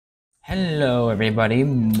Hello everybody,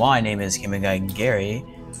 my name is GamerGuyGary,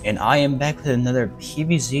 and I am back with another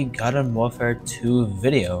PVZ GW2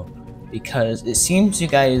 video, because it seems you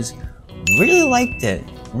guys really liked it,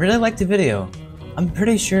 the video. I'm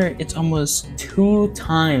pretty sure it's almost 2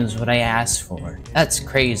 times what I asked for. That's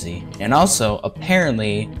crazy. And also,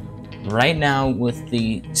 apparently, right now with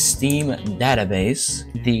the Steam database,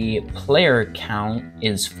 the player count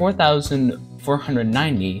is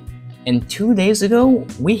 4,490. And 2 days ago,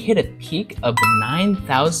 we hit a peak of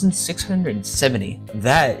 9,670.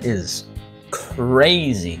 That is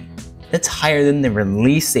crazy. That's higher than the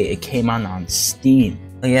release date it came out on Steam.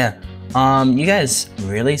 But yeah, you guys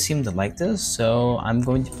really seem to like this, so I'm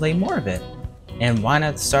going to play more of it. And why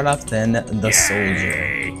not start off then the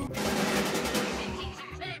soldier?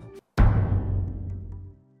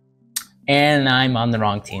 And I'm on the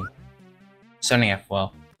wrong team. Starting off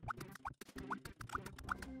well.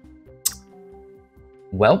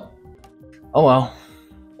 Well, oh well,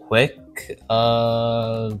 quick,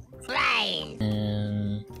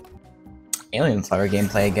 alien flower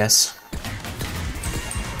gameplay, I guess.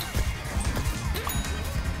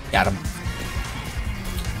 Got him.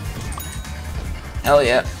 Hell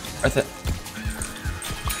yeah, worth it.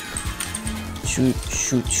 Shoot,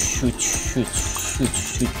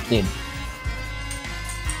 dead.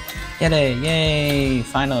 Get it, yay,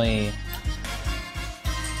 finally.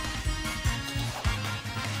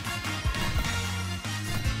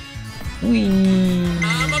 Whee.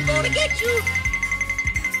 I'm gonna get you.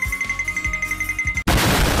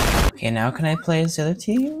 Okay, now can I play as the other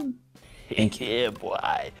team? Thank you. Yeah, boy.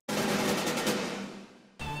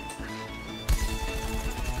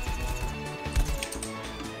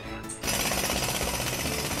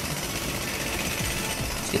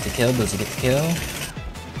 Let's get the kill. Does he get the kill?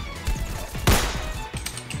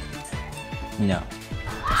 No.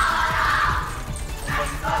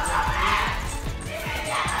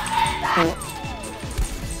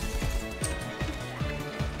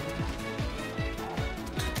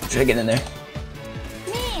 Should I get in there?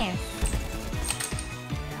 Yeah.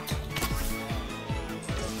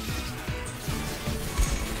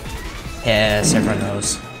 Yes, everyone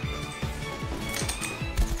knows.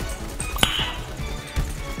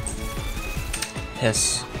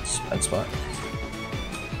 Yes, bad spot.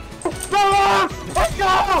 Let's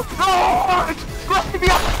go!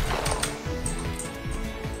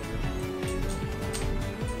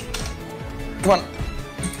 Come on.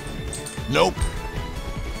 Nope.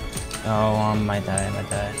 Oh, I might die,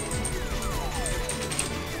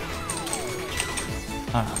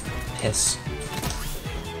 Ah, piss.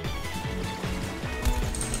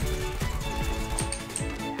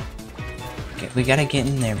 Okay, we gotta get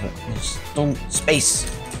in there, but there's no space.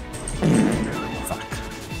 Fuck.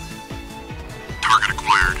 Target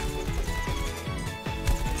acquired.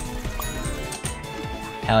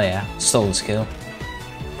 Hell yeah, stole this kill.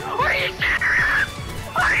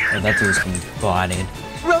 Oh, that dude's been bodied.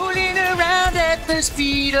 Rolling around at the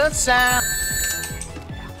speed of sound.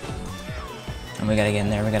 And we gotta get in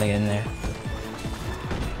there,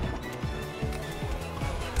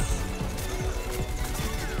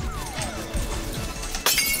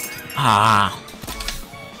 Ah.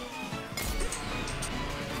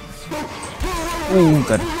 Ooh,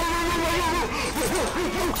 good.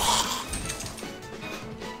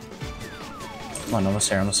 Come on, almost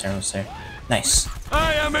there. Nice.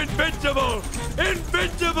 I am invincible!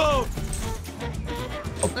 Invincible!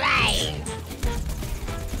 Oh.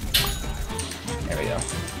 There we go.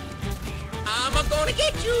 I'm gonna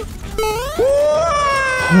get you!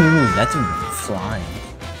 Ooh, that's flying.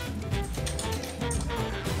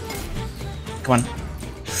 Come on.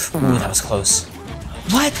 Ooh, that was close.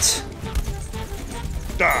 What?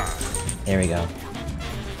 There we go.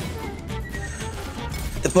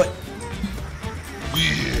 The foot.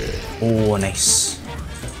 Oh, nice.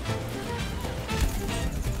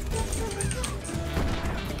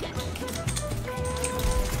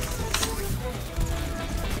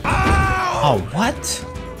 Oh, what?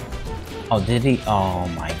 Oh, did he? Oh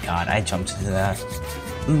my god, I jumped into that.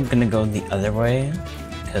 I'm gonna go the other way,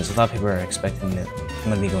 because a lot of people are expecting that I'm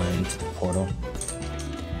gonna be going into the portal.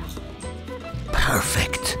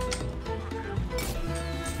 Perfect.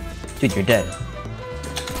 Dude, you're dead.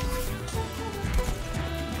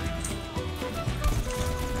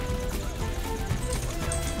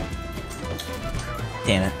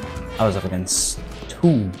 Damn it. I was up against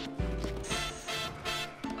 2.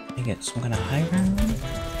 I get some kind of high ground?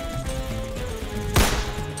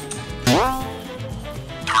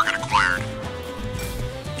 Target acquired.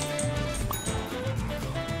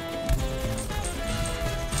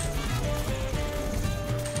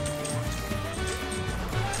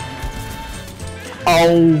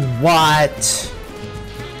 Oh, what?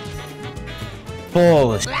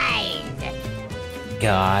 Bullshit.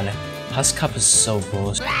 God. Husk Cup is so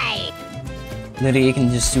bullshit. Literally, it can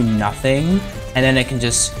just do nothing, and then it can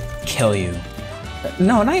just kill you.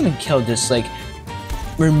 No, not even kill, just like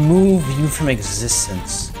remove you from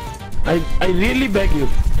existence. I really beg you,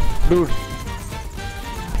 dude.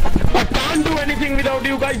 I can't do anything without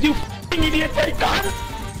you guys, you f***ing idiots, I can't!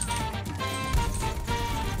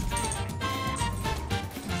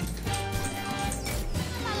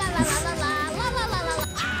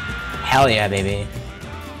 Hell yeah, baby.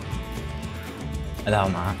 Hell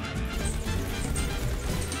nah.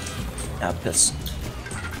 Yeah, piss.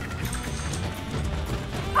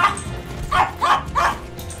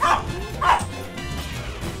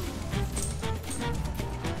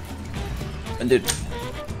 Dude,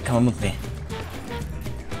 come on with me.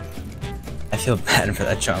 I feel bad for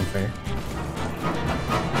that jumper.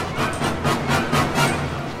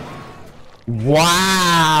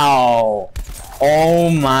 Wow! Oh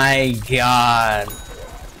my god.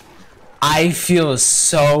 I feel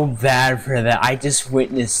so bad for that. I just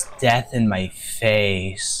witnessed death in my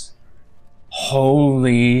face.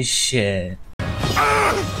 Holy shit.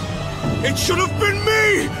 It should have been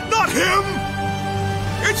me, not him!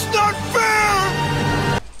 It's not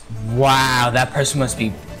fair! Wow, that person must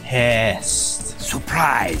be pissed.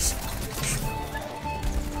 Surprise!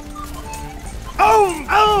 Oh!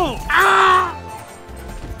 Oh! Ah!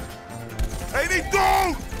 Hey, they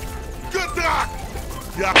go! Good luck!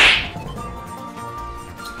 Yeah.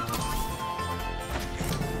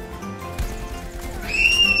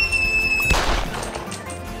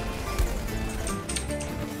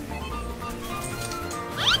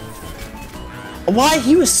 Why?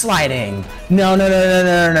 He was sliding. No, no, no, no,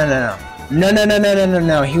 no, no, no, no, no, no, no, no, no,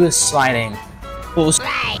 no. He was sliding. Bullshit.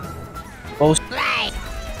 Bullshit.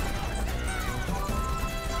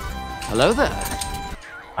 Hello there.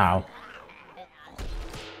 Wow.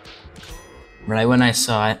 Right when I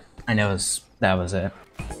saw it, I know that was it.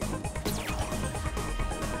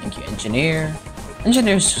 Thank you, engineer.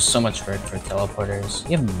 Engineer's just so much work for teleporters.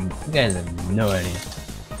 You guys have no idea.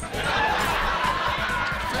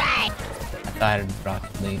 I thought I'd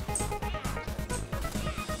Rocket League.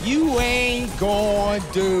 You ain't gonna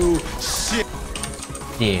do shit.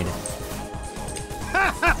 Dude.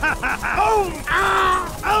 Oh! Ah!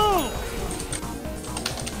 Oh!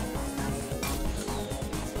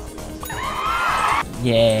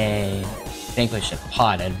 Yay. Vanquish a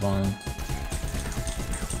potted one.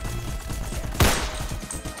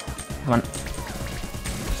 Come on.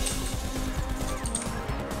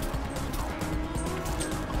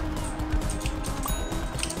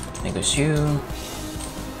 Vanquish you.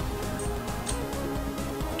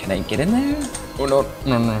 Can I get in there? Oh no,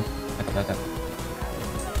 no, no. Back up.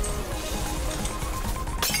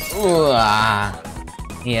 Ooh, ah.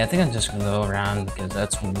 Yeah, I think I'm just gonna go around because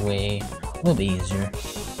that's a little bit easier.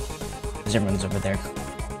 Because everyone's over there.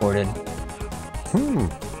 Boarded.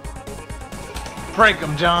 Break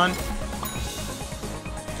him, John.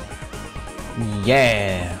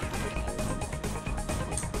 Yeah.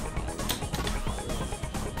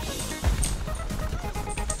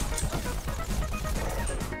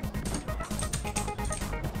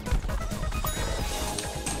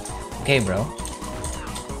 Okay, bro.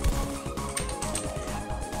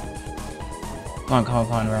 Come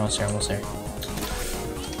on, we're almost there,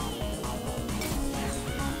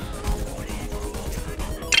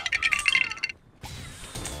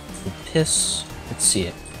 The piss, let's see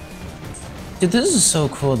it. Dude, this is so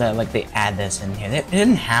cool that like they add this in here. They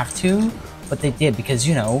didn't have to, but they did because,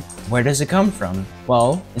 you know, where does it come from?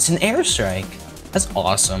 Well, it's an airstrike. That's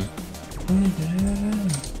awesome. I'm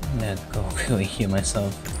gonna go really heal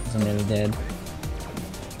myself because I'm nearly dead.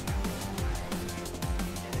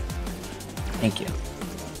 Thank you.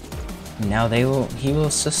 Now he will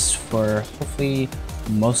assist for hopefully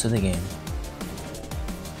most of the game.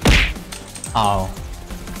 Oh.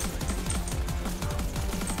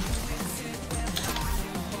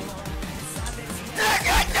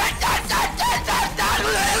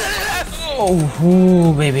 Oh,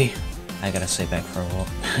 ooh, baby. I gotta stay back for a while.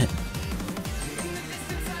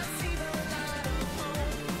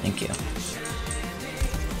 Thank you.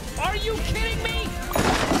 Are you kidding me?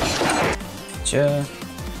 Gotcha.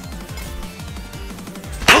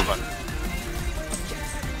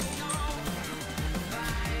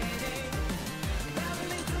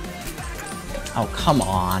 Oh, come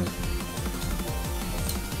on.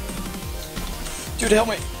 Dude, help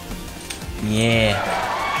me. Yeah.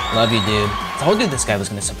 Love you, dude. I told you this guy was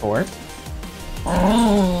gonna support.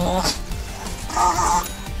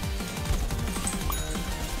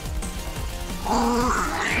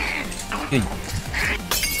 Dude.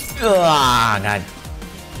 Ah, God.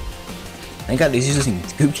 Thank God he's using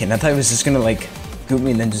goop can. I thought he was just gonna like goop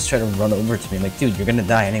me and then just try to run over to me. Like, dude, you're gonna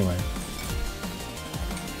die anyway.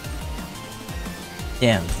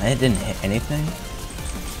 Damn, I didn't hit anything.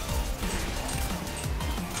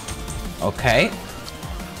 Okay.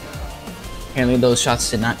 Apparently those shots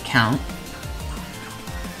did not count.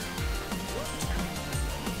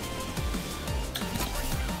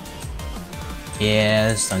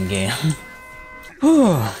 Yeah, it's done game.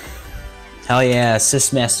 Whew. Hell yeah,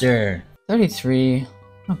 assist master. 33,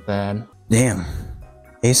 not bad. Damn.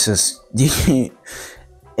 Ace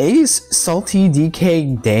Salty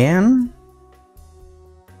DK Dan?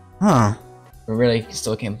 Huh. I really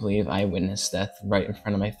still can't believe I witnessed death right in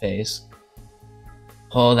front of my face.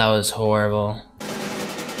 Oh, that was horrible.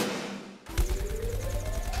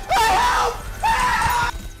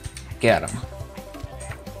 Get him.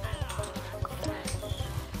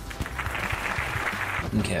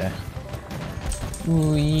 Okay.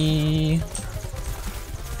 Wee.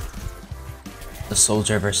 The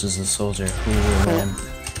soldier versus the soldier. Who will win?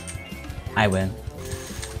 I win.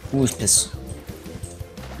 Who's pissed?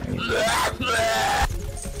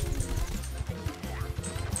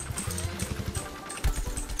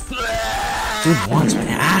 Dude wants my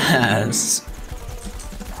ass.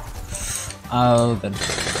 Oh, good.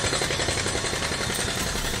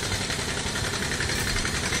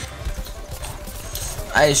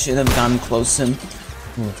 I should have gone close to him.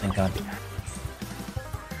 Oh, thank God.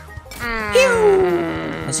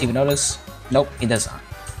 Does he even notice? Nope, he does not.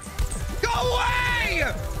 Go away!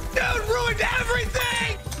 Dude ruined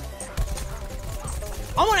everything!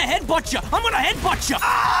 I'm gonna headbutt you! I'm gonna headbutt you!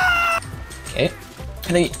 Ah! Okay.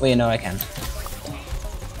 Can I? Wait, no, I can.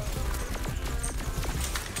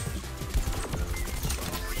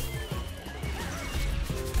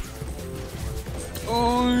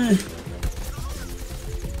 Oh.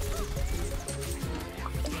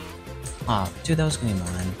 Ah, dude, that was gonna be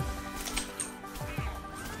mine.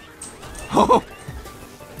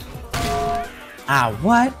 Ah,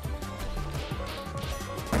 what?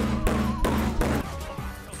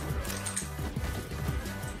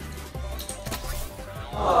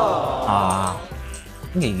 Ah,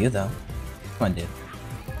 look at you though. Come on, dude.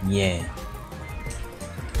 Yeah.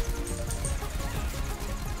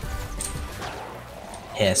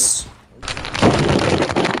 Hiss.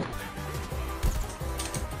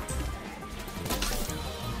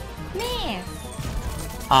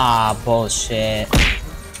 Ah, bullshit.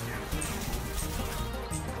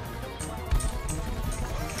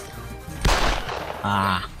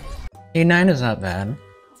 Ah. A9 is not bad.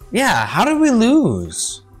 Yeah, how did we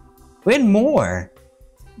lose? We had more.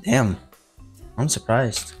 Damn. I'm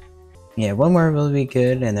surprised. Yeah, one more will be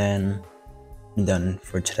good, and then I'm done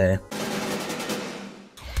for today.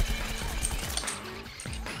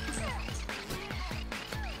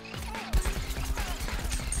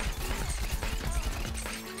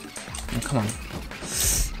 Oh, come on.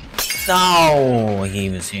 No, he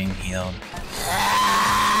was being healed.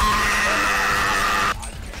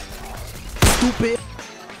 Stupid.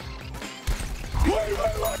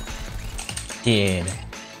 Dude.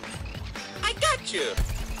 I got you!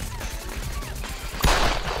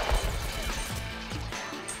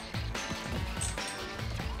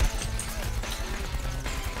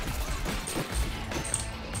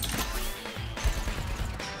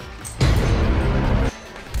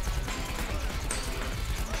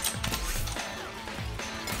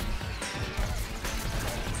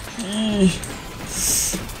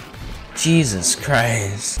 Jesus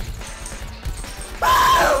Christ.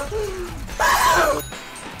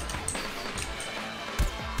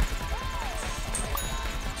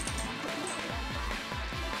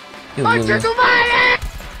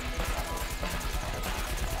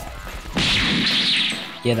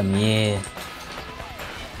 Get him, yeah.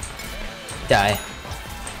 Die.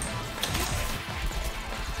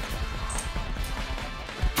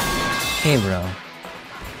 Hey, bro.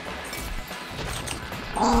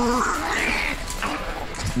 No.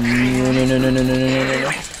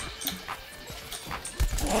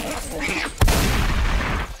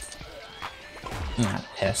 Ah,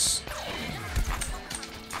 piss.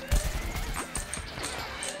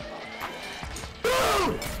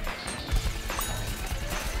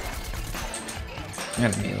 I'm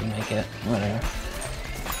gonna be able to make it. Whatever.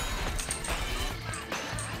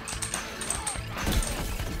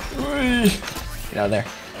 Get out of there.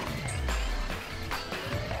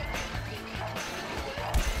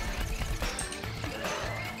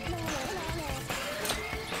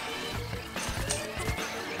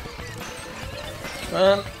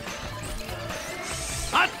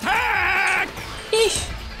 Attack!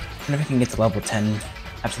 wonder if I can get to level 10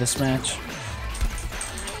 after this match.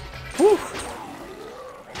 Whew.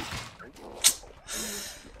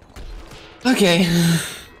 Okay.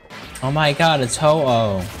 Oh my god, it's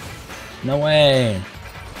Ho-Oh. No way.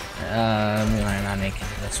 We might not make it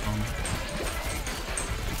to this one.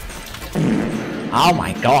 Oh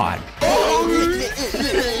my god.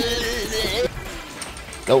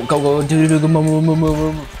 Go, go, go, do,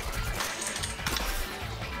 move.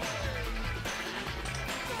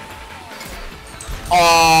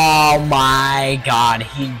 Oh my god,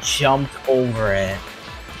 he jumped over it.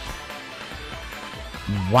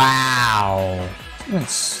 Wow. I'm gonna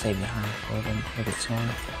stay behind for a little bit too long.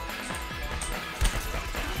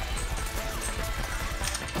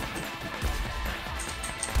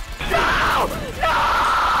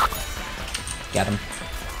 Got him.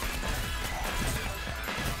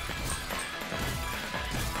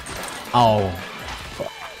 Oh.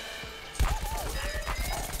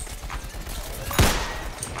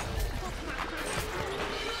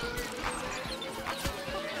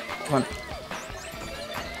 Come on.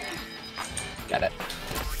 Got it.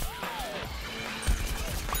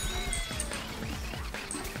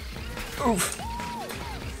 Oof.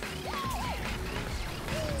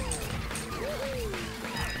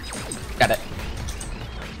 Got it.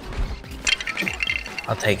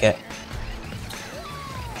 I'll take it.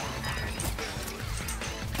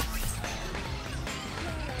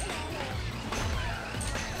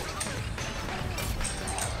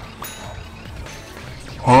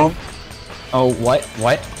 Huh? Oh, what?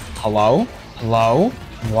 What? Hello? Hello?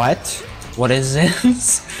 What? What is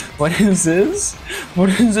this? What is this? What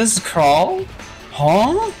is this crawl?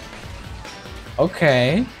 Huh?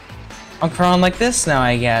 Okay. I'm crawling like this now,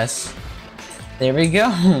 I guess. There we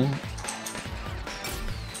go.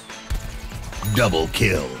 Double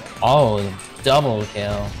kill. Oh, double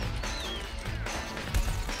kill.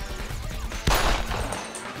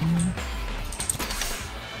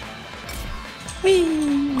 Whee!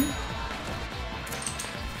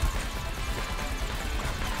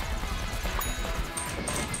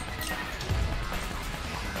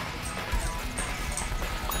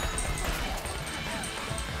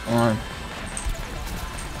 Come on.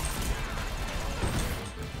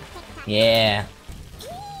 Yeah.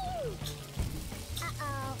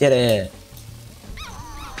 Did it.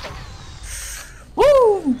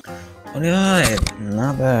 Woo! 29,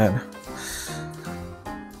 not bad.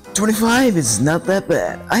 25 is not that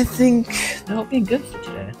bad. I think that'll be good for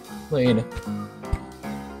today. Played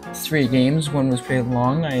 3 games. One was pretty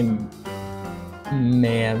long. I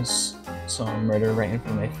may have saw murder right in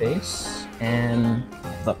front of my face. And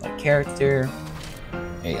love my character.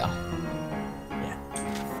 There you go. Yeah.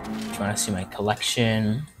 If you want to see my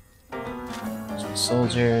collection, there's my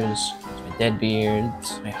soldiers, there's my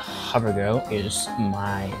deadbeards, my hover goat, here's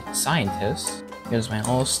my scientist, here's my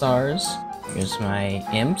all-stars, here's my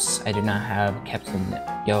imps. I do not have Captain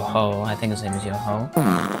Yo-Ho, I think his name is Yo-Ho.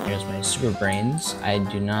 Here's my super brains. I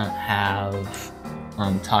do not have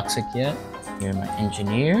Toxic yet. Here are my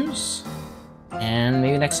engineers. And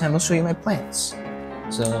maybe next time I'll show you my plants.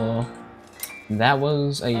 So that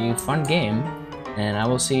was a fun game, and I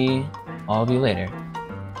will see all of you later.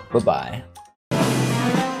 Bye-bye.